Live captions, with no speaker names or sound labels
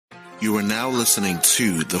You are now listening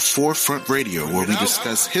to The Forefront Radio, where we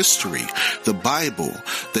discuss history, the Bible,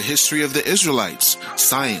 the history of the Israelites,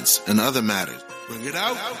 science, and other matters. Bring it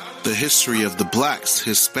out. The history of the blacks,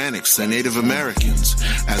 Hispanics, and Native Americans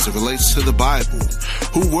as it relates to the Bible.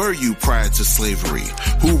 Who were you prior to slavery?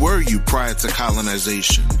 Who were you prior to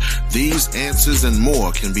colonization? These answers and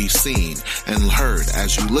more can be seen and heard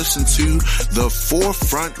as you listen to The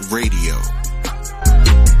Forefront Radio.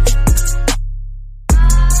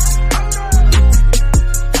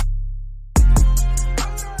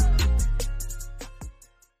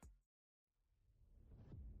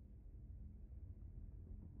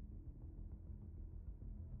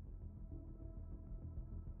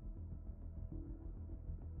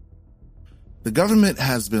 The government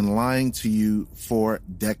has been lying to you for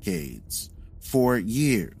decades, for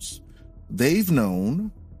years. They've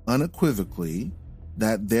known unequivocally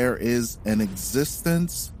that there is an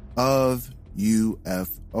existence of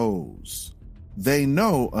UFOs. They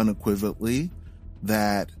know unequivocally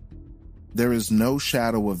that there is no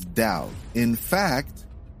shadow of doubt. In fact,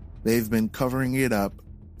 they've been covering it up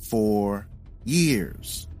for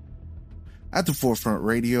years. At the Forefront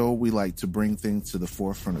Radio, we like to bring things to the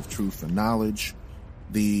forefront of truth and knowledge.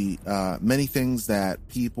 The many things that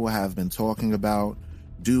people have been talking about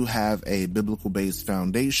do have a biblical-based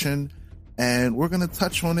foundation, and we're going to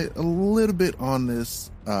touch on it a little bit on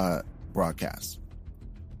this broadcast.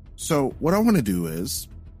 So what I want to do is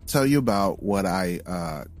tell you about what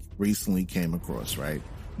I recently came across, right?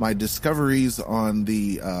 My discoveries on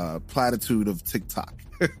the platitude of TikTok.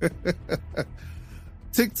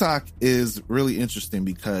 TikTok is really interesting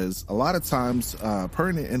because a lot of times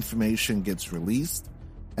pertinent information gets released,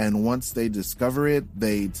 and once they discover it,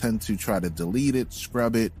 they tend to try to delete it,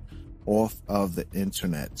 scrub it off of the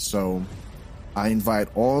internet. So I invite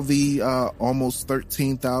all the almost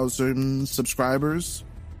 13,000 subscribers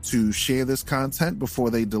to share this content before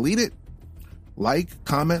they delete it. Like,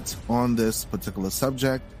 comment on this particular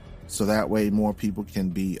subject so that way more people can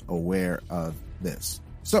be aware of this.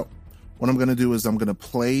 So what I'm going to do is I'm going to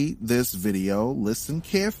play this video, listen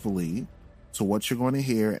carefully to what you're going to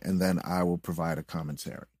hear, and then I will provide a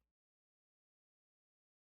commentary.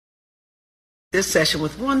 This session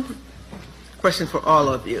with one question for all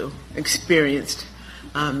of you, experienced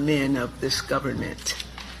men of this government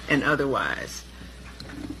and otherwise.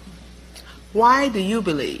 Why do you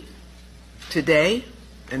believe today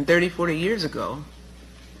and 30, 40 years ago,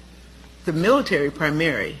 the military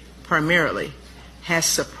primarily has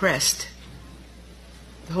suppressed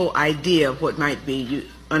the whole idea of what might be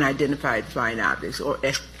unidentified flying objects or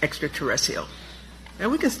extraterrestrial?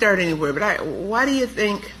 And we can start anywhere, but why do you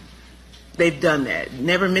think they've done that?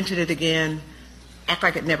 Never mention it again, act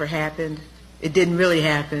like it never happened, it didn't really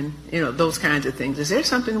happen, those kinds of things. Is there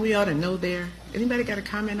something we ought to know there? Anybody got a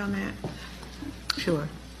comment on that? Sure.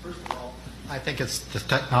 First of all, I think it's the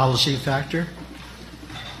technology factor.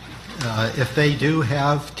 If they do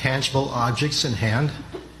have tangible objects in hand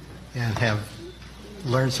and have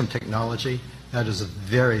learned some technology, that is a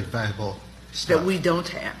very valuable stuff. That we don't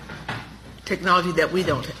have. Technology that we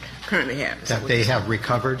don't currently have. That they have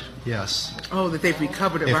recovered, yes. Oh, that they've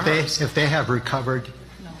recovered of ours. If they have recovered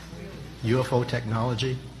UFO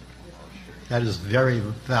technology, that is very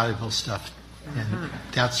valuable stuff, and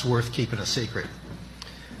that's worth keeping a secret.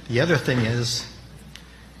 The other thing is,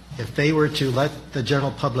 if they were to let the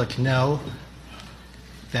general public know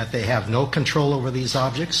that they have no control over these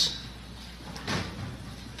objects,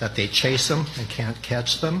 that they chase them and can't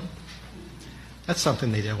catch them, that's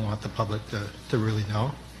something they don't want the public to really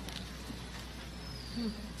know.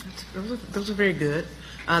 Those are very good.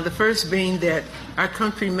 The first being that our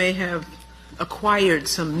country may have acquired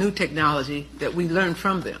some new technology that we learned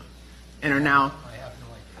from them and are now... I have no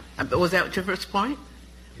idea. Was that your first point?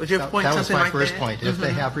 Was your point that was something my like first that? point, if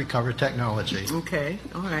they have recovered technology. Okay,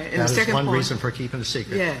 all right. And that the is second one point, reason for keeping a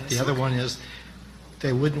secret. Yes. The other one is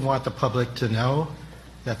they wouldn't want the public to know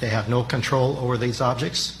that they have no control over these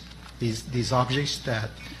objects, these objects that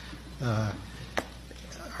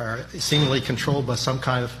are seemingly controlled by some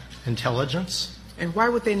kind of intelligence. And why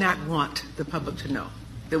would they not want the public to know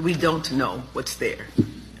that we don't know what's there,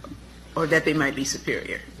 or that they might be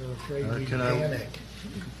superior? They're afraid we'd panic.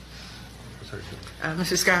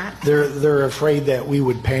 Mr. Scott? They're afraid that we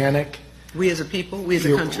would panic. We as a people, we as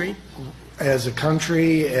a country? As a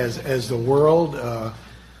country, as the world,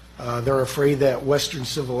 they're afraid that Western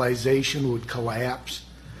civilization would collapse.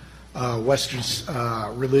 Western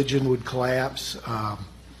religion would collapse.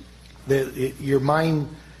 Your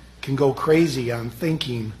mind can go crazy on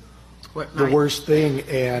thinking the worst thing,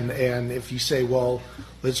 and if you say, well,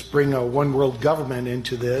 let's bring a one world government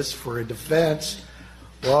into this for a defense,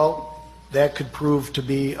 Well, that could prove to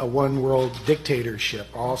be a one-world dictatorship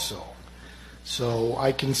also. So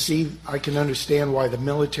I can understand why the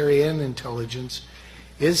military and intelligence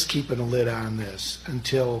is keeping a lid on this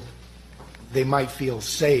until they might feel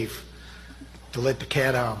safe to let the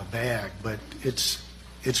cat out of the bag, but it's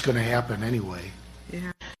going to happen anyway.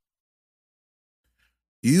 Yeah.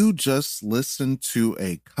 You just listened to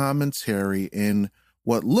a commentary in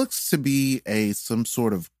what looks to be some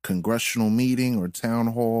sort of congressional meeting or town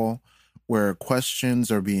hall where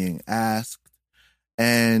questions are being asked,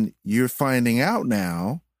 and you're finding out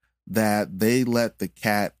now that they let the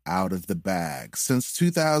cat out of the bag. Since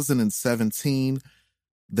 2017,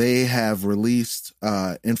 they have released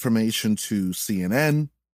information to CNN,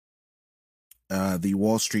 the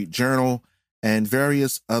Wall Street Journal, and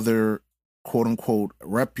various other quote-unquote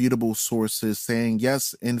reputable sources saying,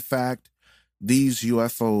 yes, in fact, these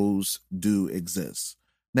UFOs do exist.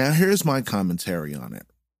 Now, here's my commentary on it.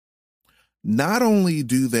 Not only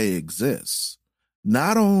do they exist,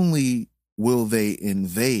 not only will they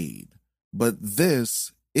invade, but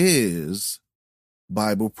this is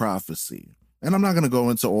Bible prophecy. And I'm not going to go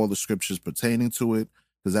into all the scriptures pertaining to it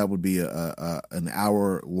because that would be an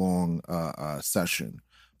hour-long session.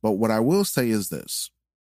 But what I will say is this.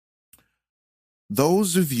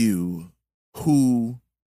 Those of you who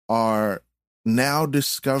are now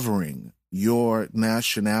discovering your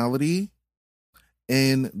nationality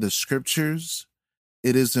in the scriptures,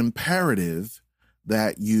 it is imperative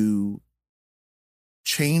that you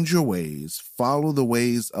change your ways, follow the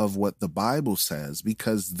ways of what the Bible says,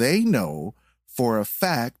 because they know for a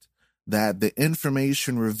fact that the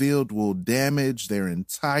information revealed will damage their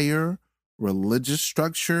entire religious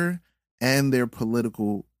structure and their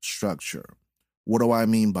political structure. What do I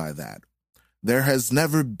mean by that? There has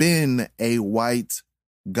never been a white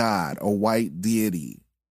God, a white deity.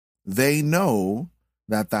 They know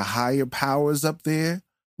that the higher powers up there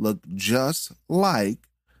look just like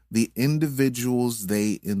the individuals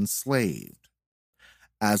they enslaved.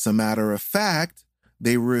 As a matter of fact,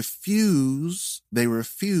 they refuse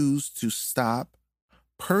to stop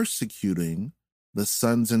persecuting the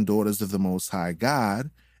sons and daughters of the Most High God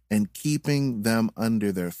and keeping them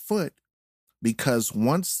under their foot, because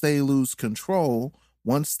once they lose control,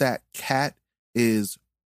 once that cat is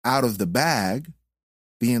out of the bag,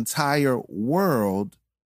 the entire world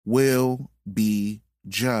will be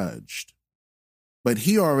judged. But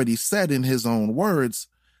he already said in his own words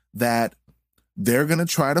that they're going to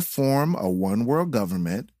try to form a one world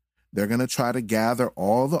government. They're going to try to gather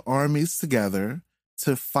all the armies together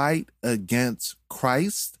to fight against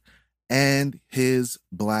Christ and his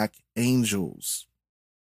black angels.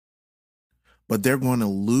 But they're going to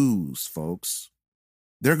lose, folks.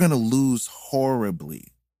 They're going to lose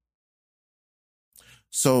horribly.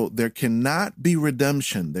 So there cannot be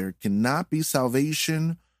redemption. There cannot be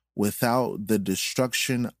salvation without the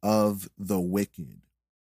destruction of the wicked.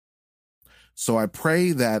 So I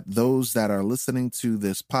pray that those that are listening to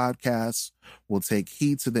this podcast will take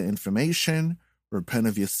heed to the information, repent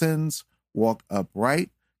of your sins, walk upright,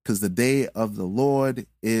 because the day of the Lord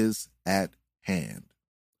is at hand.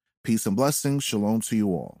 Peace and blessings. Shalom to you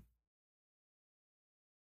all.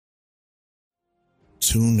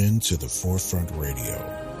 Tune in to the Forefront Radio,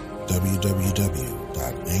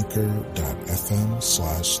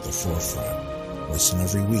 www.anchor.fm/The Forefront. Listen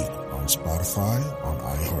every week on Spotify, on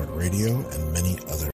iHeartRadio, and many other